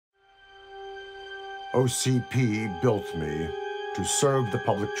OCP built me to serve the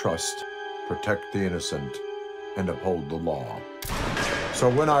public trust, protect the innocent, and uphold the law. So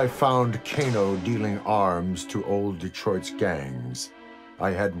when I found Kano dealing arms to old Detroit's gangs,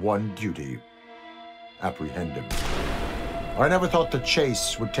 I had one duty: apprehend him. I never thought the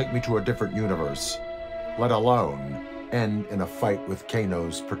chase would take me to a different universe, let alone end in a fight with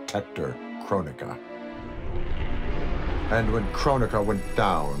Kano's protector, Kronika. And when Kronika went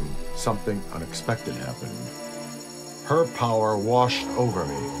down, something unexpected happened. Her power washed over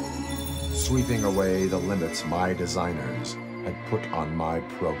me, sweeping away the limits my designers had put on my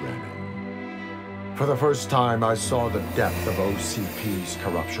programming. For the first time, I saw the depth of OCP's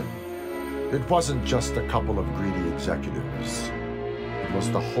corruption. It wasn't just a couple of greedy executives. It was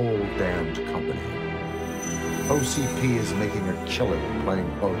the whole damned company. OCP is making a killing playing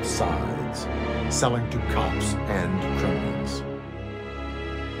both sides, selling to cops and criminals.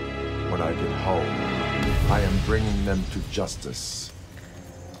 When I get home, I am bringing them to justice.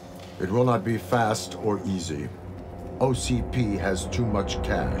 It will not be fast or easy. OCP has too much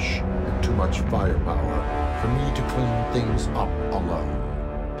cash and too much firepower for me to clean things up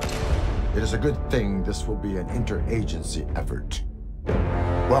alone. It is a good thing this will be an interagency effort.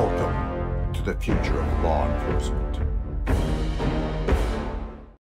 Welcome to the future of law enforcement.